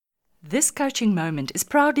This coaching moment is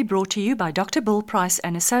proudly brought to you by Dr. Bill Price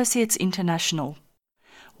and Associates International.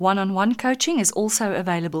 One-on-one coaching is also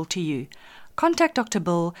available to you. Contact Dr.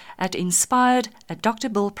 Bill at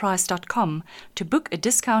inspired@drbillprice.com to book a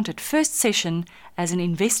discounted first session as an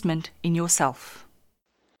investment in yourself.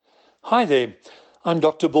 Hi there, I'm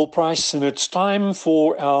Dr. Bill Price and it's time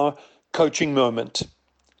for our coaching moment.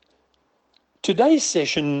 Today's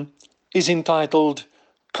session is entitled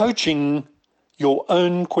Coaching Your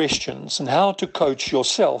Own Questions and How to Coach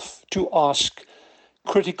Yourself to Ask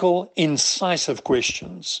Critical, Incisive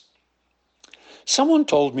Questions. Someone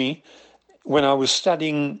told me when I was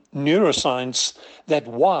studying neuroscience that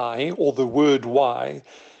why, or the word why,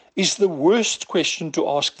 is the worst question to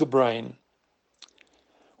ask the brain.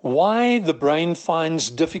 Why the brain finds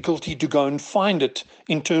difficulty to go and find it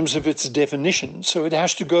in terms of its definition. So it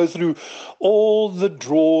has to go through all the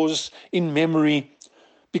drawers in memory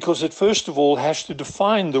because it first of all has to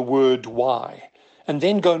define the word why and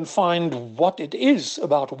then go and find what it is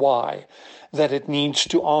about why that it needs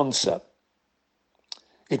to answer.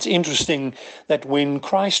 It's interesting that when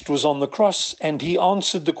Christ was on the cross and he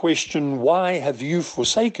answered the question, "Why have you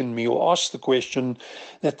forsaken me?" or asked the question,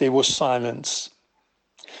 that there was silence.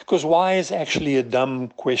 Because why is actually a dumb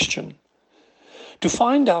question. To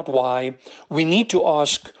find out why, we need to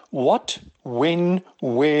ask what, when,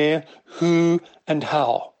 where, who, and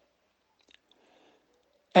how.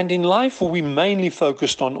 And in life, we mainly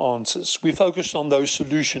focused on answers. We focused on those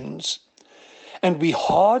solutions. And we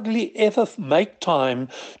hardly ever make time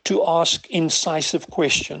to ask incisive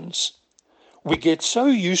questions. We get so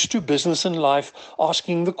used to business and life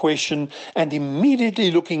asking the question and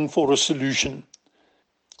immediately looking for a solution.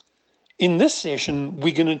 In this session,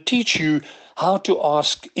 we're going to teach you how to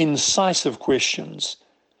ask incisive questions.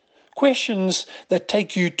 Questions that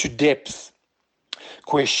take you to depth.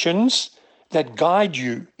 Questions that guide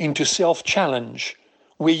you into self-challenge,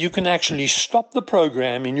 where you can actually stop the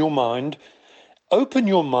program in your mind, open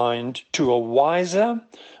your mind to a wiser,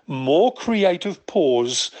 more creative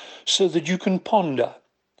pause so that you can ponder,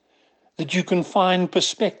 that you can find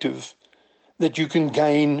perspective, that you can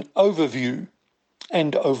gain overview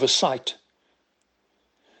and oversight.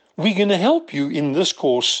 We're going to help you in this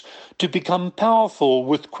course to become powerful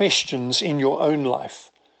with questions in your own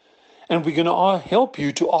life. And we're going to help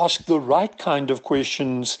you to ask the right kind of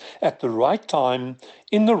questions at the right time,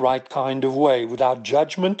 in the right kind of way, without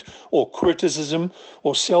judgment or criticism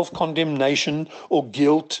or self-condemnation or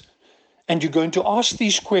guilt. And you're going to ask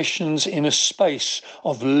these questions in a space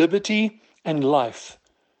of liberty and life.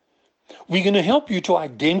 We're going to help you to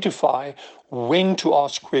identify when to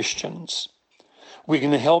ask questions. We're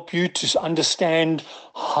going to help you to understand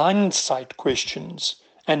hindsight questions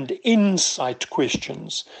and insight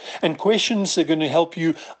questions, and questions that are going to help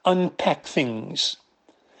you unpack things.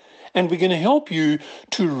 And we're going to help you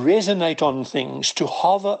to resonate on things, to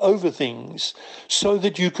hover over things, so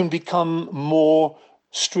that you can become more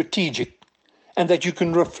strategic and that you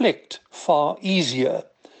can reflect far easier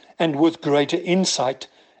and with greater insight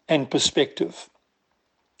and perspective.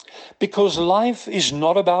 Because life is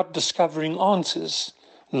not about discovering answers.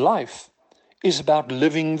 Life is about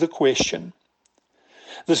living the question.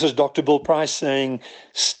 This is Dr. Bill Price saying,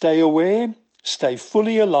 stay aware, stay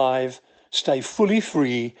fully alive, stay fully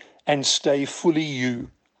free, and stay fully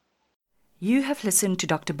you. You have listened to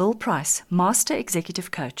Dr. Bill Price, Master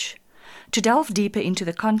Executive Coach. To delve deeper into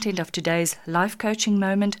the content of today's life coaching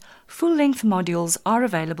moment, full-length modules are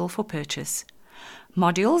available for purchase.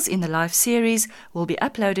 Modules in the live series will be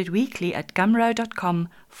uploaded weekly at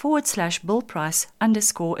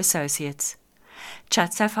gumroad.com/billprice_associates.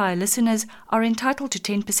 Chat Sapphire listeners are entitled to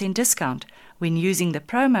 10% discount when using the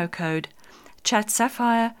promo code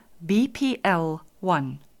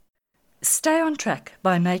ChatSapphireBPL1. Stay on track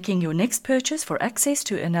by making your next purchase for access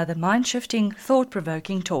to another mind-shifting,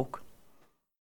 thought-provoking talk.